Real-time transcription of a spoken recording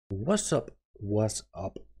What's up? What's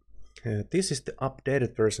up? This is the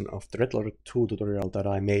updated version of the Red Alert 2 tutorial that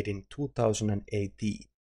I made in 2018.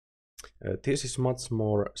 This is much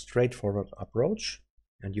more straightforward approach,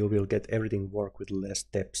 and you will get everything work with less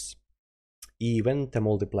steps, even the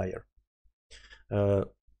multiplayer.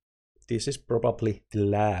 This is probably the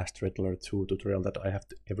last Red Alert 2 tutorial that I have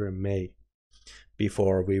ever made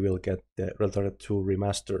before we will get the Red Alert 2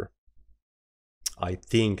 remaster. I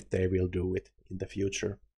think they will do it in the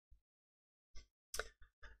future.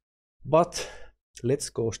 But let's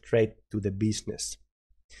go straight to the business.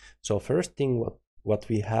 So first thing what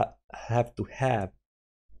we have to have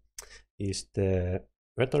is the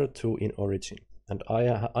Red Alert 2 in Origin, and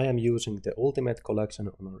I am using the Ultimate Collection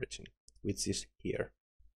on Origin, which is here.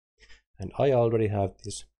 And I already have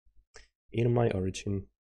this in my Origin,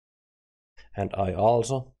 and I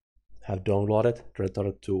also have downloaded Red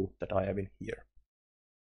Alert 2 that I have in here.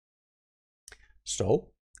 So,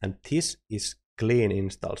 and this is clean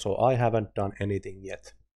install, so I haven't done anything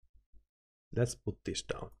yet. Let's put this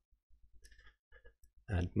down.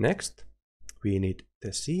 And next, we need the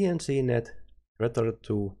CnCNet, Red Alert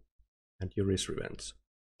 2, and Yuris Revenge.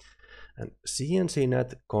 And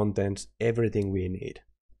CnCNet contains everything we need.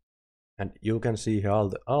 And you can see all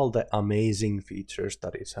the amazing features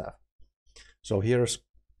that it has. So here's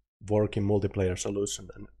working multiplayer solution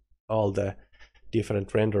and all the different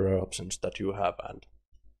renderer options that you have, and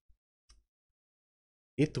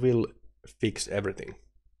it will fix everything.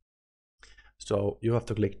 So you have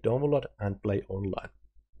to click download and play online.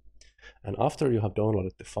 And after you have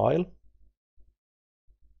downloaded the file,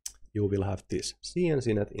 you will have this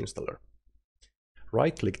CnCNet installer.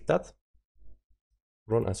 Right click that,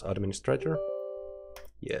 run as administrator.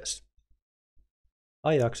 Yes,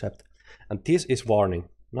 I accept. And this is warning.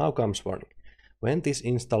 Now comes warning. When this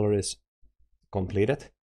installer is completed,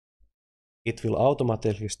 it will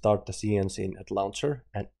automatically start the CnCNet launcher,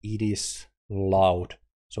 and it is loud.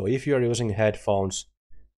 So if you are using headphones,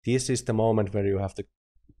 this is the moment where you have to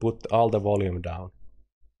put all the volume down.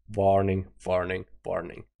 Warning, warning,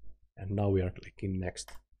 warning. And now we are clicking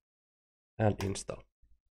next and install.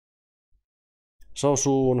 So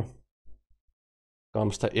soon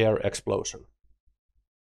comes the air explosion.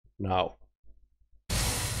 Now.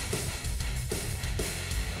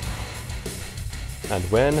 And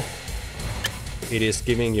when it is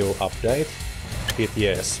giving you update, hit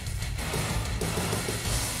yes.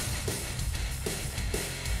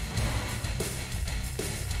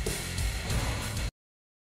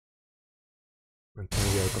 And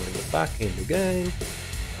then we are going back in the game.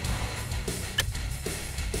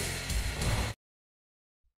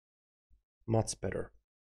 Much better.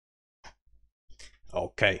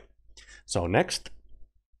 Okay, so next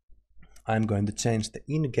I'm going to change the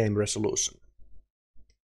in-game resolution.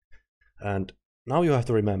 And now you have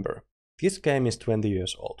to remember, this game is 20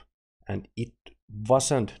 years old, and it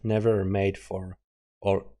wasn't never made for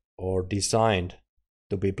or designed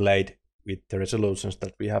to be played with the resolutions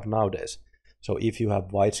that we have nowadays. So if you have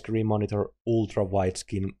widescreen monitor, ultra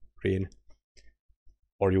widescreen,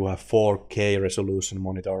 or you have 4K resolution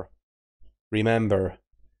monitor, remember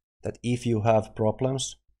that if you have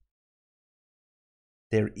problems,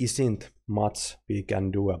 there isn't much we can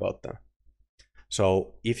do about them.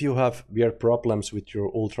 So if you have weird problems with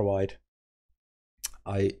your ultra-wide,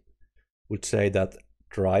 I would say that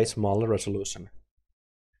try smaller resolution.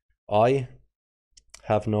 I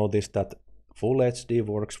have noticed that Full HD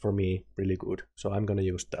works for me really good, so I'm gonna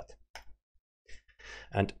use that.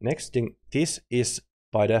 And next thing, this is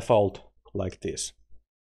by default like this.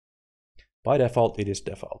 By default it is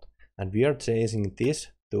default, and we are changing this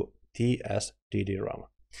to TSDDRAM.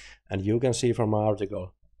 And you can see from my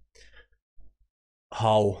article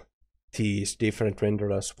how these different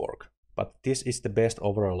renderers work, but this is the best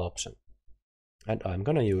overall option, and I'm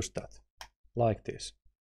gonna use that like this,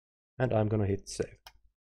 and I'm gonna hit save.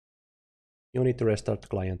 You need to restart the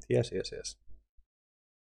client. Yes, yes, yes.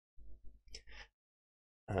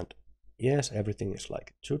 And yes, everything is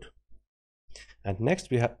like it should. And next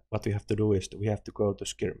what we have to do is we have to go to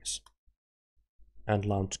skirmish and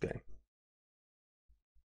launch game.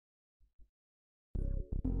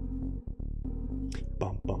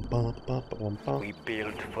 We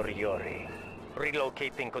build for Yuri,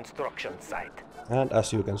 relocating construction site. And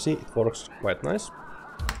as you can see, it works quite nice.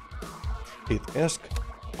 Hit ESC,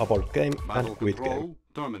 abort game, and quit game.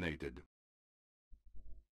 Terminated.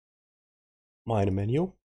 Main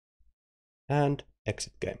menu and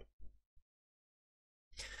exit game.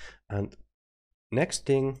 And next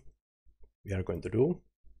thing we are going to do,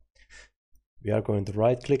 we are going to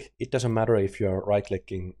right click. It doesn't matter if you're right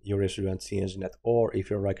clicking Yuris Revenge CnCNet or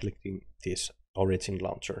if you're right clicking this Origin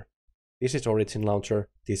Launcher. This is Origin Launcher,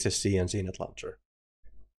 this is CnCNet Launcher.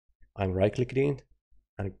 I'm right-clicking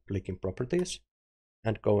and clicking Properties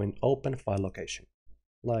and going Open File Location,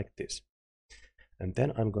 like this. And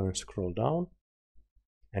then I'm going to scroll down,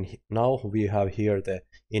 and now we have here the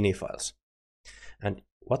ini files. And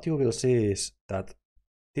what you will see is that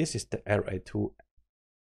this is the RA2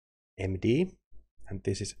 MD, and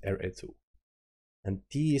this is RA2. And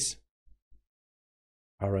these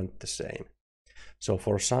aren't the same. So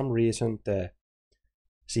for some reason the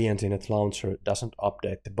CnCNet Launcher doesn't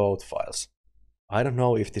update the both files. I don't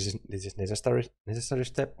know if this is necessary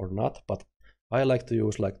step or not, but I like to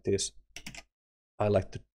use like this. I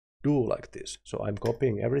like to do like this. So I'm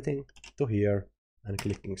copying everything to here and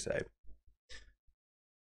clicking save.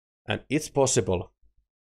 And it's possible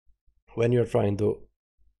when you're trying to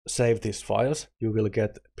save these files, you will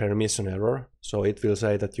get permission error. So it will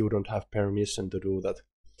say that you don't have permission to do that.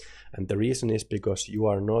 And the reason is because you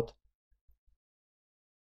are not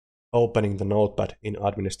opening the notepad in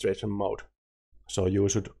administration mode. So you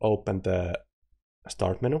should open the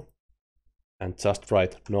start menu and just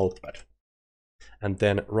write notepad. And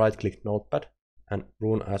then right click notepad and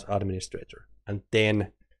run as administrator. And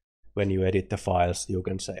then when you edit the files, you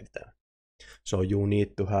can save them. So you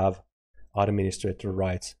need to have administrator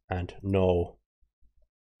rights and no.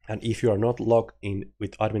 And if you are not logged in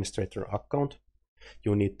with administrator account,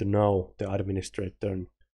 you need to know the administrator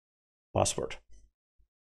password.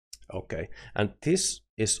 Okay, and this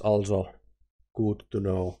is also good to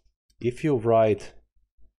know. If you write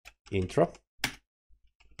intro,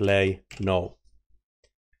 play no,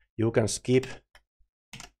 you can skip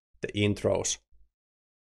the intros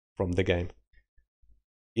from the game.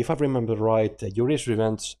 If I remember right, the Yuris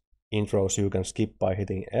Revenge intros you can skip by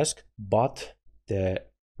hitting ESC, but the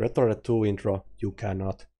Retro Red 2 intro you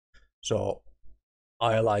cannot. So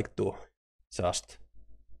I like to just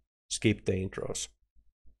skip the intros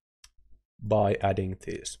by adding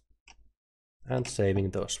these and saving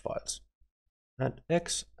those files. And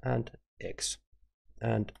X and X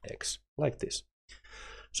and X, like this.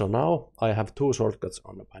 So now I have two shortcuts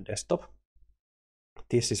on my desktop.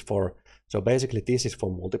 This is for, so basically this is for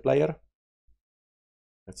multiplayer.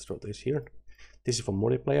 Let's draw this here. This is for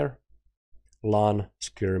multiplayer, LAN,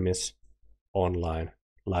 skirmish, online,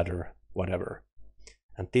 ladder, whatever.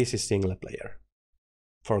 And this is single player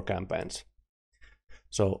for campaigns.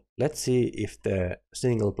 So let's see if the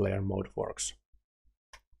single player mode works.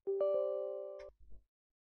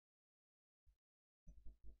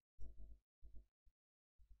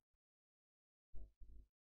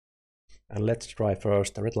 And let's try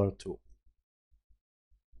first the Retro 2.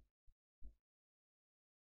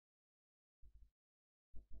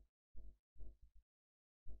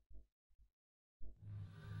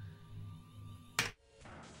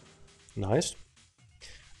 Nice.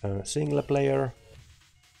 Single player,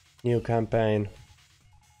 new campaign.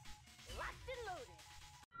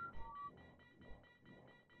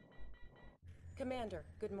 Commander,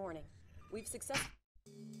 good morning. We've successfully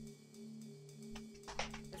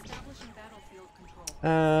establishing battlefield control.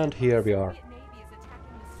 And here we are.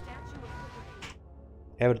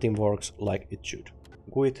 Everything works like it should.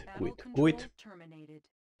 Quit, quit, quit.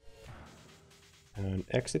 And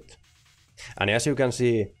exit. And as you can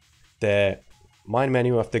see, the main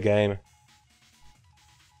menu of the game,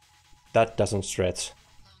 that doesn't stretch.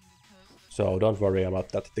 So don't worry about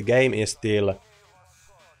that. The game is still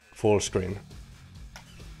full screen.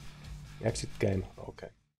 Exit game, okay.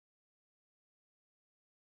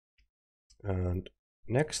 And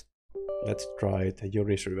next, let's try the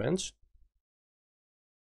Yuris Revenge.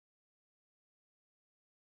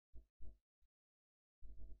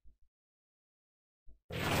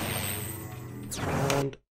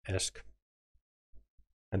 And ESC.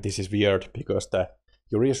 And this is weird because the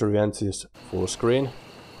Yuris Revenge is full screen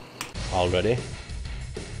already,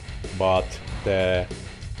 but the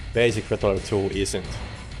basic Retro 2 isn't.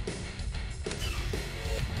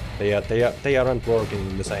 They aren't working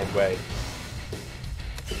in the same way.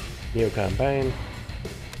 New campaign.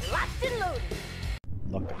 Locked and loaded.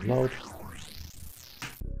 Lock and load.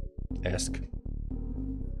 ESC.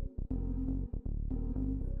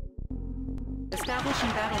 Establishing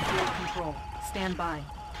battlefield control. Stand by.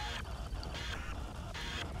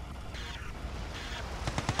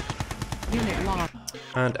 Unit locked.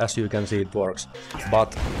 And as you can see, it works.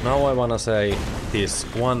 But now I wanna say this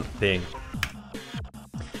one thing.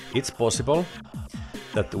 It's possible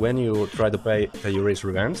that when you try to play the Yuris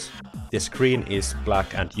Revenge, the screen is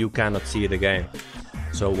black and you cannot see the game.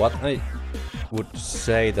 So what I would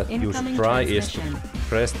say that you should try is to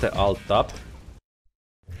press the Alt Tab.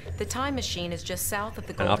 The time machine is just south of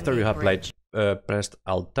the and after you have played pressed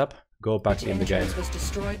Alt-Tab, go back in the game. Was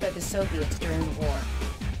destroyed by the Soviets during the war.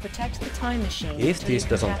 Protect the time machine. If this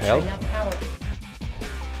doesn't help,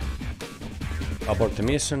 abort the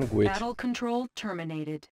mission, quit, battle control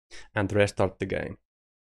terminated, and restart the game.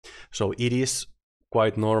 So it is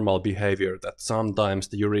quite normal behavior that sometimes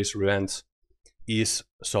the Yuris Revenge is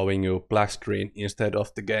showing you black screen instead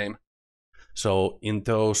of the game. So in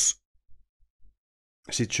those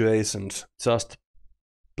situations, just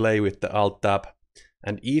play with the Alt-Tab,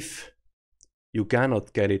 and if you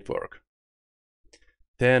cannot get it work,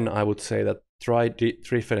 then I would say that try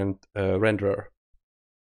different renderer.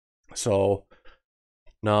 So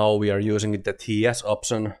now we are using the TS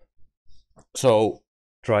option, so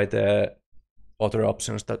try the other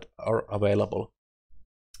options that are available.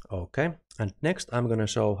 Okay, and next I'm gonna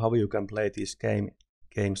show how you can play these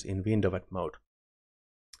games in windowed mode.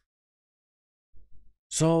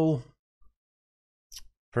 So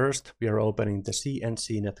first we are opening the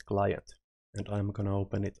CnCNet client, and I'm gonna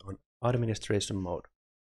open it on administration mode.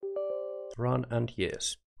 Run and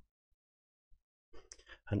yes.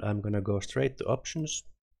 And I'm gonna go straight to options,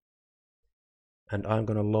 and I'm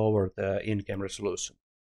gonna lower the in-game resolution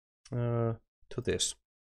to this,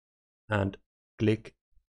 and click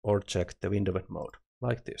or check the windowed mode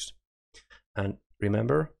like this. And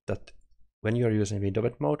remember that when you're using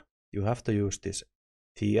windowed mode, you have to use this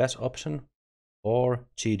TS option or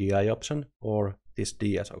GDI option or this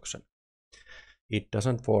DS option. It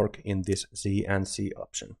doesn't work in this CnC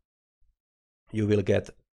option. You will get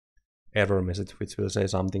error message which will say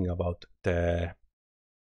something about the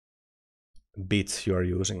bits you are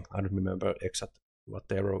using. I don't remember exactly what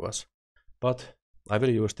the error was, but I will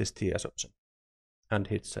use this TS option and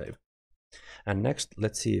hit save. And next,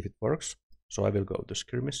 let's see if it works. So I will go to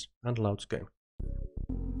skirmish and launch game.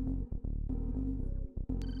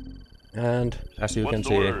 And as you can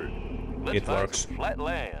see, it works. Flat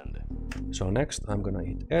land. So next I'm gonna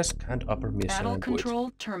hit ESC and upper mission battle and quit.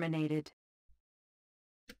 control terminated.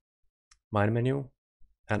 Main menu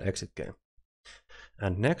and exit game.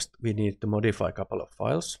 And next we need to modify a couple of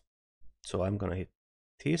files. So I'm gonna hit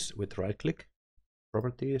this with right click,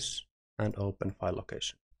 properties, and open file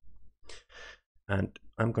location. And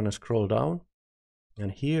I'm gonna scroll down,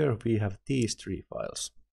 and here we have these three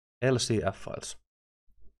files, LCF files.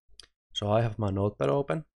 So I have my notepad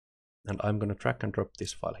open, and I'm gonna drag and drop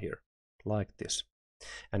this file here, like this.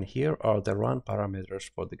 And here are the run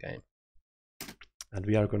parameters for the game. And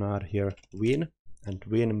we are gonna add here win, and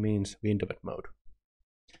win means windowed mode.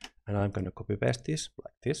 And I'm gonna copy paste this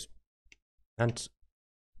like this, and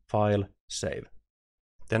file save.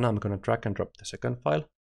 Then I'm gonna drag and drop the second file,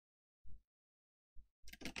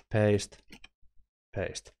 paste,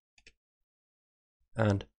 paste,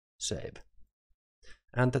 and save.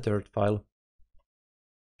 And the third file,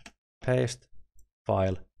 paste,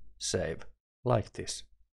 file, save, like this,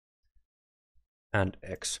 and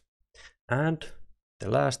X. And the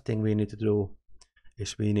last thing we need to do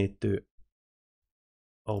is we need to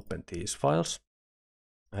open these files.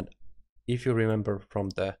 And if you remember from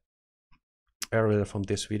the earlier from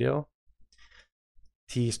this video,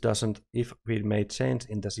 these doesn't, if we made change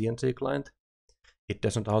in the CnC client, it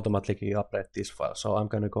doesn't automatically update this file. So I'm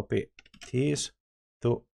gonna copy these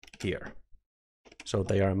to here. So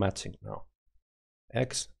they are matching now.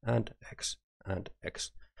 X and X and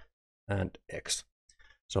X and X.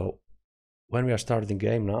 So when we are starting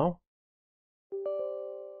game now,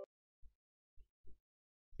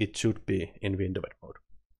 it should be in windowed mode.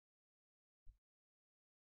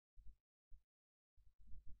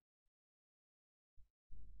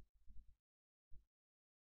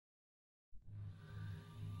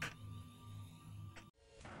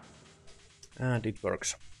 And it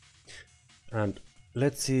works. And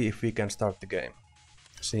let's see if we can start the game.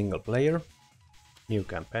 Single player, new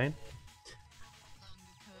campaign.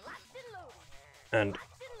 And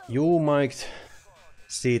you might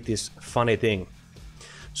see this funny thing.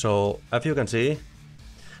 So as you can see,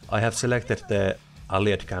 I have selected the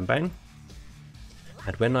Allied campaign,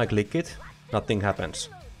 and when I click it, nothing happens.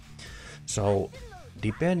 So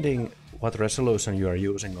depending what resolution you are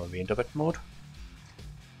using on windowed mode,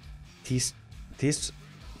 this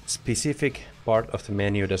specific part of the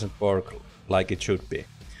menu doesn't work like it should be.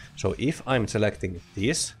 So if I'm selecting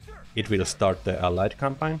this, it will start the Allied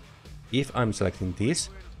campaign. If I'm selecting this,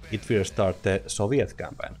 it will start the Soviet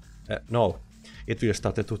campaign. No, it will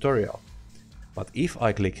start the tutorial. But if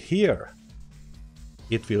I click here,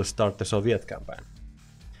 it will start the Soviet campaign.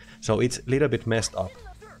 So it's a little bit messed up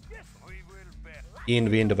in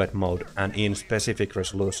windowed mode and in specific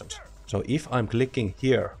resolutions. So if I'm clicking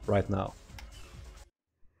here right now,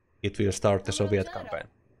 it will start the Soviet campaign.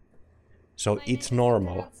 So it's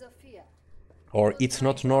normal. Or it's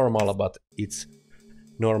not normal, but it's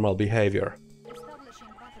normal behavior.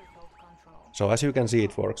 So as you can see,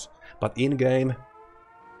 it works. But in game,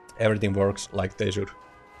 everything works like they should.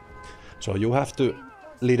 So you have to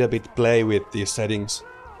little bit play with these settings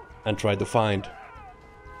and try to find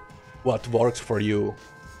what works for you.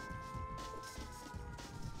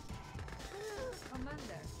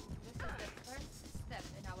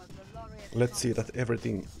 Let's see that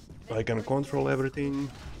everything, I can control everything.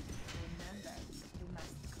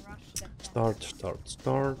 Start, start,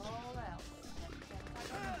 start.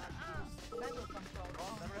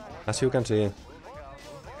 As you can see,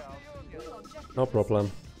 no problem.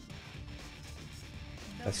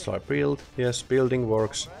 Let's try build. Yes, building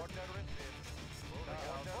works.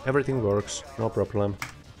 Everything works, no problem.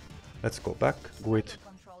 Let's go back, quit.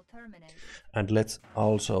 And let's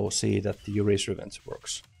also see that the Yuris Revenge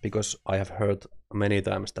works. Because I have heard many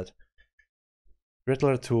times that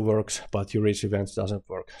Riddler 2 works, but Yuris Revenge doesn't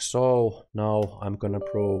work. So now I'm gonna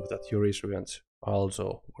prove that Yuris Revenge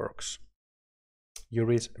also works.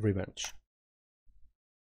 Yuris Revenge.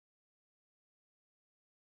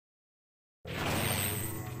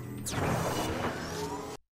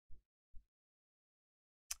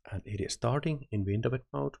 And it is starting in window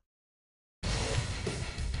mode.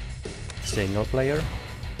 Single player,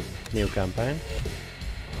 new campaign.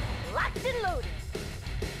 Locked and loaded.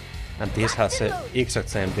 And this has the exact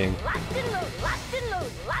same thing. Locked and loaded. Locked and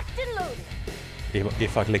loaded. Locked and loaded.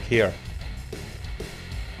 If I click here.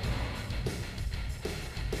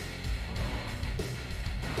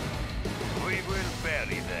 We will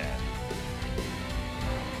bury them.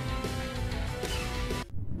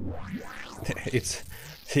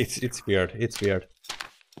 It's weird. It's weird.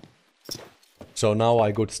 So now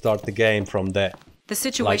I could start the game from the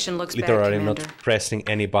situation looks bad, literally Commander. not pressing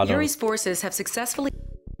any button. Yuri's forces have successfully.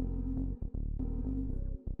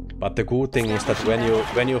 But the good thing is that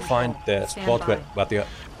when you find the spot where you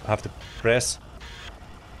have to press,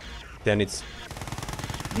 then it's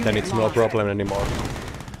no problem anymore.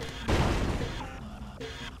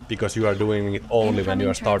 Because you are doing it only when you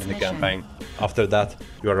are starting the campaign. After that,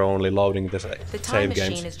 you are only loading the save games. The time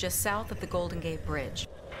machine is just south of the Golden Gate Bridge.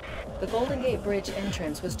 The Golden Gate Bridge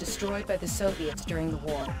entrance was destroyed by the Soviets during the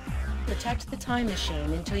war. Protect the time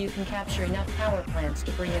machine until you can capture enough power plants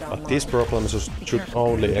to bring it online. But these problems should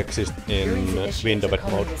only exist in window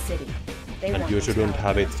mode. And you shouldn't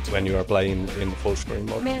have it when you are playing in full screen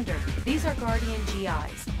mode. Commander, these are Guardian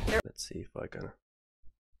GIs. Let's see if I can.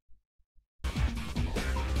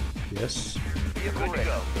 Yes. You're good to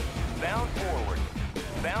go. Bound forward.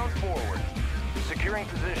 Bound forward. Securing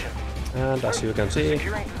position. And as you can see,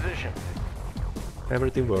 Securing position.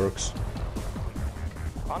 everything works.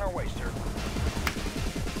 On our way, sir.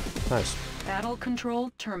 Nice. Battle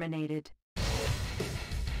control terminated.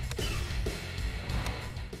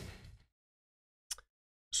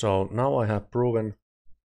 So now I have proven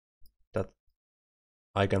that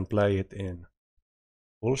I can play it in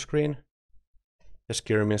full screen, the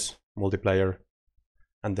skirmish, multiplayer,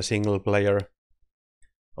 and the single player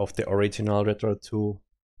of the original Retro 2,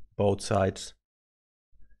 both sides,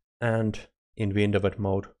 and in window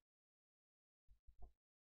mode.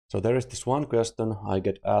 So there is this one question I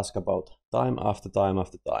get asked about time after time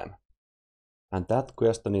after time. And that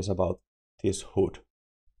question is about this hood.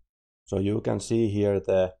 So you can see here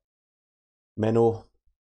the menu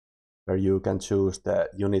where you can choose the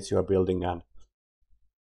units you are building and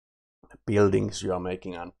buildings you are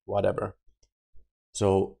making and whatever.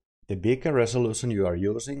 So the bigger resolution you are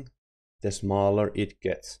using, the smaller it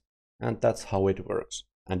gets. And that's how it works.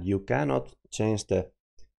 And you cannot change the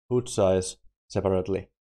hood size separately.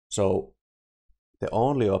 So the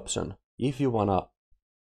only option, if you wanna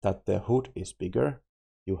that the hood is bigger,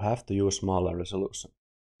 you have to use smaller resolution.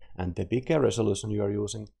 And the bigger resolution you are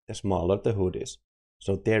using, the smaller the hood is.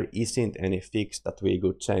 So there isn't any fix that we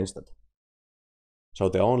could change that. So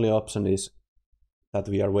the only option is that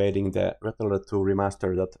we are waiting the Retro 2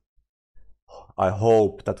 remaster that I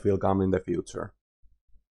hope that will come in the future.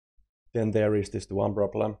 Then there is this one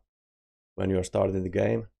problem when you are starting the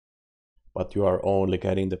game, but you are only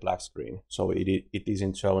getting the black screen, so it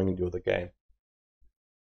isn't showing you the game.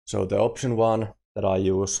 So the option one that I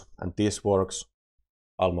use, and this works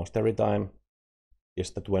almost every time,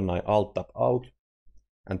 is that when I alt tab out,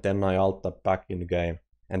 and then I alt tab back in the game,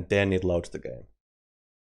 and then it loads the game.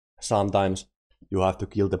 Sometimes you have to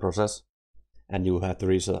kill the process, and you have to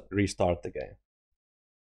restart the game.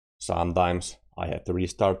 Sometimes I have to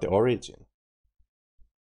restart the origin.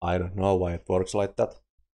 I don't know why it works like that,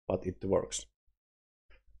 but it works.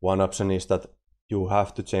 One option is that you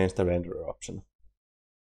have to change the render option.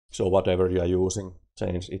 So whatever you are using,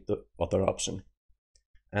 change it to other option.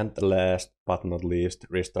 And last but not least,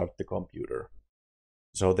 restart the computer.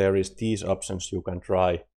 So there is these options you can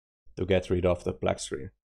try to get rid of the black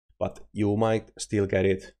screen. But you might still get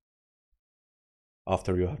it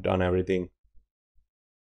after you have done everything.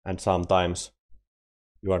 And sometimes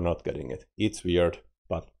you are not getting it. It's weird,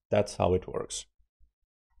 but that's how it works.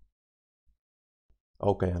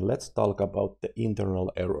 Okay, and let's talk about the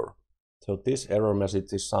internal error. So this error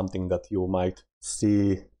message is something that you might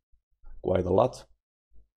see quite a lot.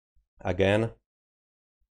 Again,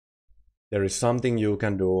 there is something you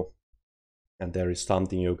can do, and there is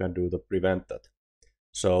something you can do to prevent that.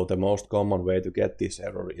 So the most common way to get this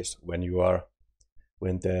error is when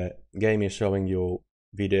the game is showing you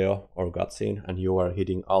video or cutscene and you are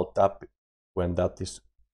hitting Alt Tab when that is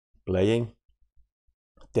playing,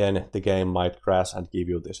 then the game might crash and give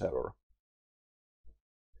you this error.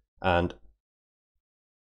 And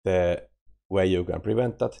the way you can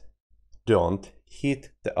prevent that, don't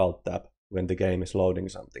hit the Alt Tab when the game is loading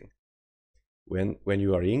something. When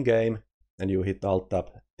you are in game and you hit Alt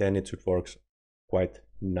Tab, then it should work quite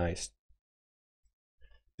nice.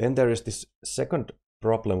 Then there is this second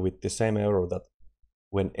problem with the same error, that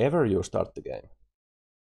whenever you start the game,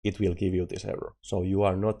 it will give you this error. So you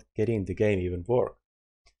are not getting the game even work.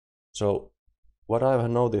 So what I have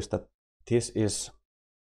noticed, that this is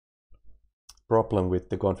problem with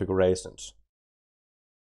the configurations.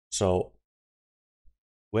 So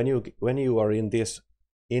when you are in this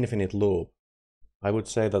infinite loop, I would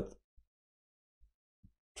say that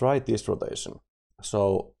try this rotation.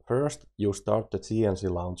 So first you start the CNC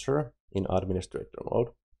launcher in administrator mode,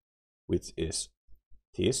 which is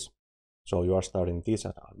this. So you are starting this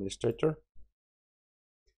as administrator.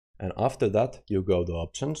 And after that you go to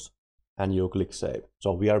options and you click save.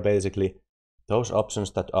 So we are basically those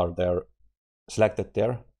options that are there selected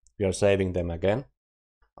there, we are saving them again.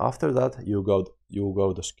 After that you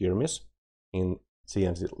go to skirmish in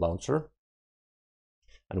CNC launcher.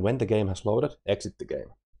 And when the game has loaded, exit the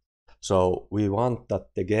game. So we want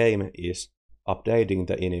that the game is updating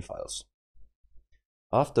the ini files.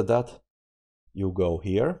 After that, you go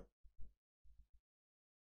here,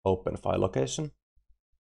 open file location,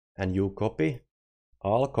 and you copy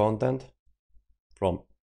all content from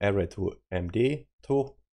array to MD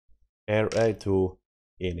to array to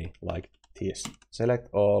ini, like this. Select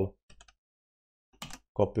all,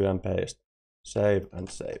 copy and paste, save and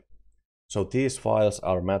save. So these files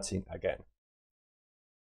are matching again.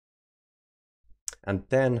 And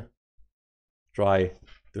then try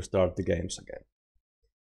to start the games again.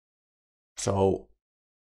 So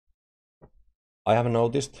I have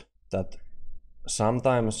noticed that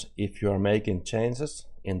sometimes if you are making changes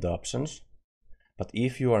in the options, but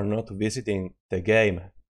if you are not visiting the game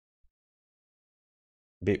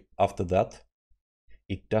after that,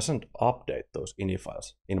 it doesn't update those ini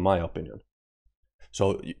files, in my opinion.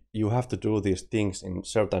 So you have to do these things in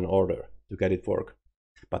certain order to get it work.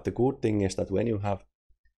 But the good thing is that when you have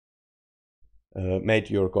made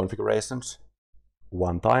your configurations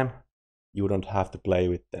one time, you don't have to play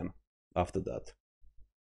with them after that.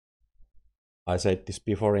 I said this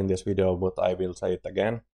before in this video, but I will say it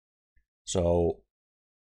again. So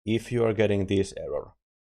if you are getting this error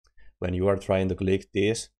when you are trying to click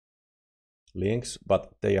these links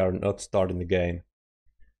but they are not starting the game,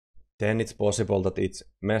 then it's possible that it's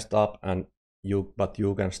messed up and you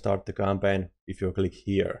can start the campaign if you click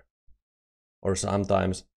here. Or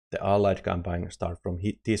sometimes the Allied campaign start from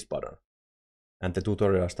this button and the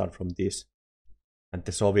tutorial start from this and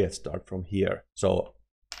the Soviets start from here. So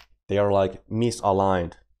they are like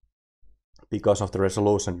misaligned because of the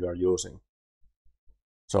resolution you are using.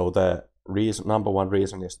 So the number one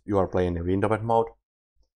reason is you are playing in Windows mode.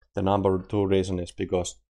 The number two reason is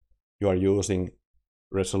because you are using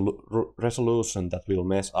resolution that will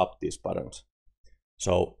mess up these buttons.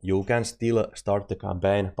 So you can still start the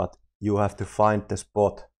campaign, but you have to find the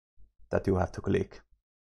spot that you have to click.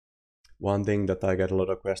 One thing that I get a lot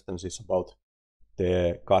of questions is about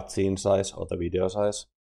the cutscene size or the video size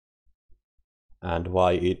and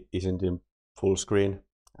why it isn't in full screen.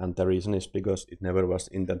 And the reason is because it never was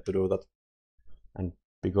intended to do that. And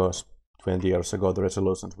because 20 years ago the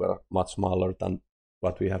resolutions were much smaller than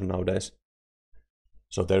what we have nowadays.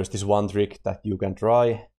 So there's this one trick that you can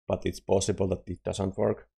try, but it's possible that it doesn't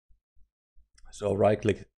work. So right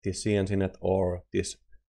click this CnCNet or this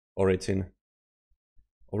origin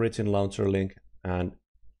launcher link and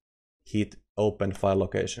hit open file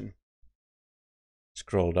location.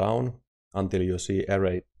 Scroll down until you see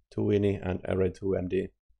array to ini and array to MD.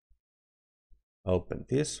 Open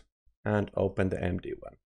this and open the MD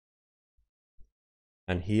one.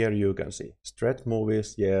 And here you can see stretch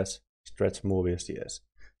movies, yes, stretch movies, yes.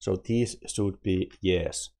 So these should be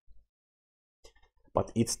yes.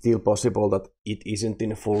 But it's still possible that it isn't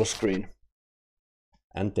in full screen.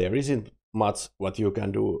 And there isn't much what you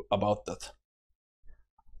can do about that.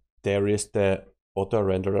 There is the auto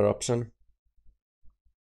renderer option.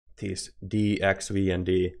 This D, X, V, and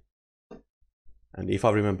D. And if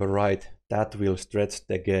I remember right, that will stretch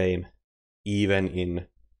the game even in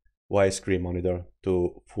widescreen monitor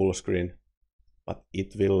to full screen. But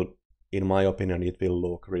it will, in my opinion, it will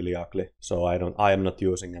look really ugly. So I am not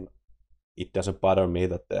using them. It doesn't bother me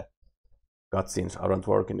that the cutscenes aren't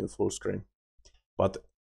working in full screen. But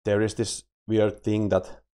there is this weird thing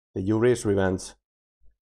that the Yuris Revenge,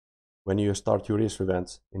 when you start Yuris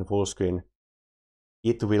Revenge in full screen,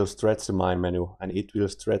 it will stretch the main menu and it will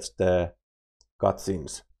stretch the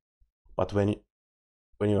cutscenes. But when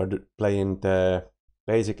you are playing the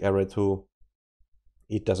basic Area 2,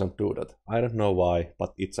 it doesn't do that. I don't know why,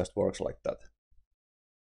 but it just works like that.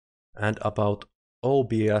 And about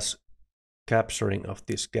OBS capturing of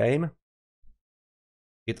this game,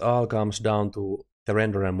 it all comes down to the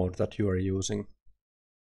renderer mode that you are using.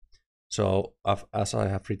 So as I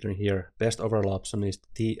have written here, best overall option is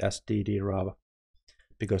TSDD-RAW,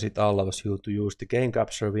 because it allows you to use the game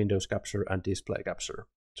capture, Windows capture, and display capture.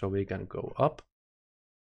 So we can go up.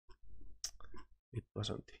 It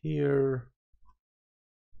wasn't here.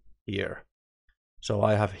 Here. So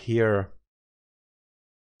I have here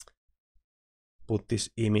put this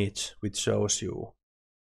image which shows you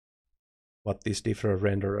what these different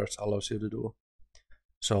renderers allows you to do.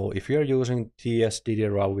 So if you're using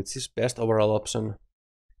TSDD-RAW, which is best overall option,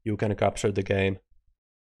 you can capture the game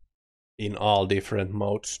in all different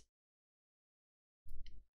modes.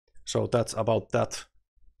 So that's about that.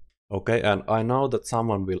 Okay, and I know that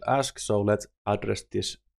someone will ask, so let's address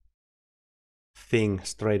this thing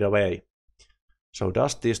straight away. So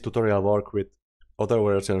does this tutorial work with other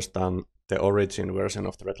versions than the origin version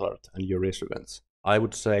of the Red Alert and Yuris Revenge? I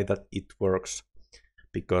would say that it works,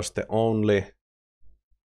 because the only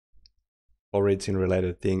origin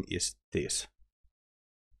related thing is this.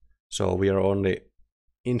 So we are only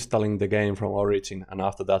installing the game from origin, and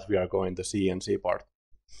after that we are going to CNC part.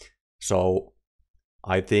 So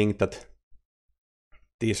I think that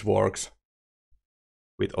this works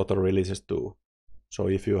with auto releases too. So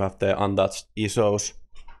if you have the untouched ISOs,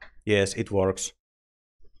 yes, it works.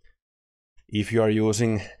 If you are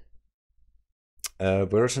using a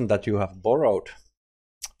version that you have borrowed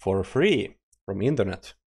for free from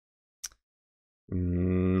internet,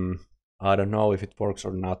 I don't know if it works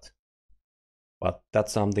or not, but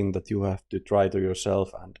that's something that you have to try to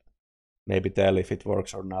yourself and maybe tell if it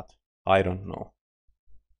works or not. I don't know.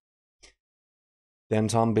 Then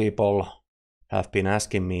some people have been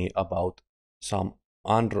asking me about some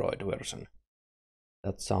Android version.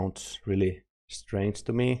 That sounds really strange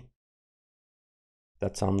to me,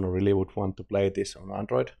 that someone really would want to play this on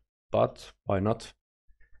Android, but why not?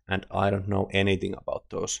 And I don't know anything about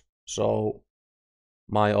those. So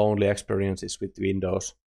my only experience is with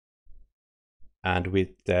Windows and with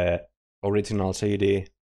the original CD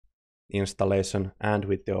installation and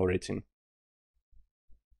with the origin.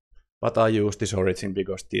 But I use this origin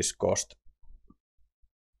because this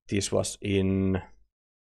was in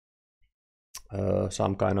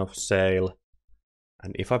some kind of sale,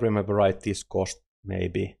 and if I remember right, this cost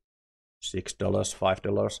maybe $6,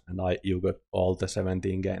 $5, and you got all the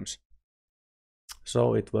 17 games.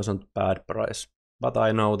 So it wasn't bad price, but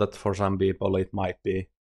I know that for some people it might be.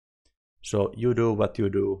 So you do what you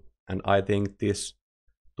do, and I think this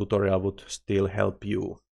tutorial would still help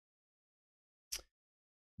you.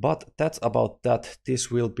 But that's about that. This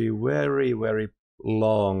will be very, very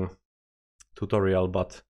long tutorial,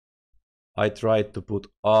 but I tried to put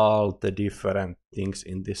all the different things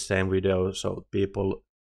in this same video so people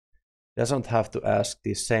doesn't have to ask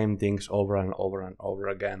these same things over and over and over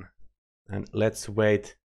again. And let's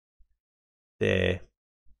wait the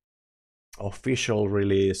official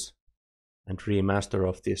release and remaster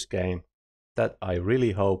of this game that I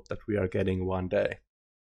really hope that we are getting one day.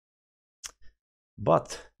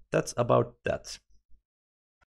 But that's about that.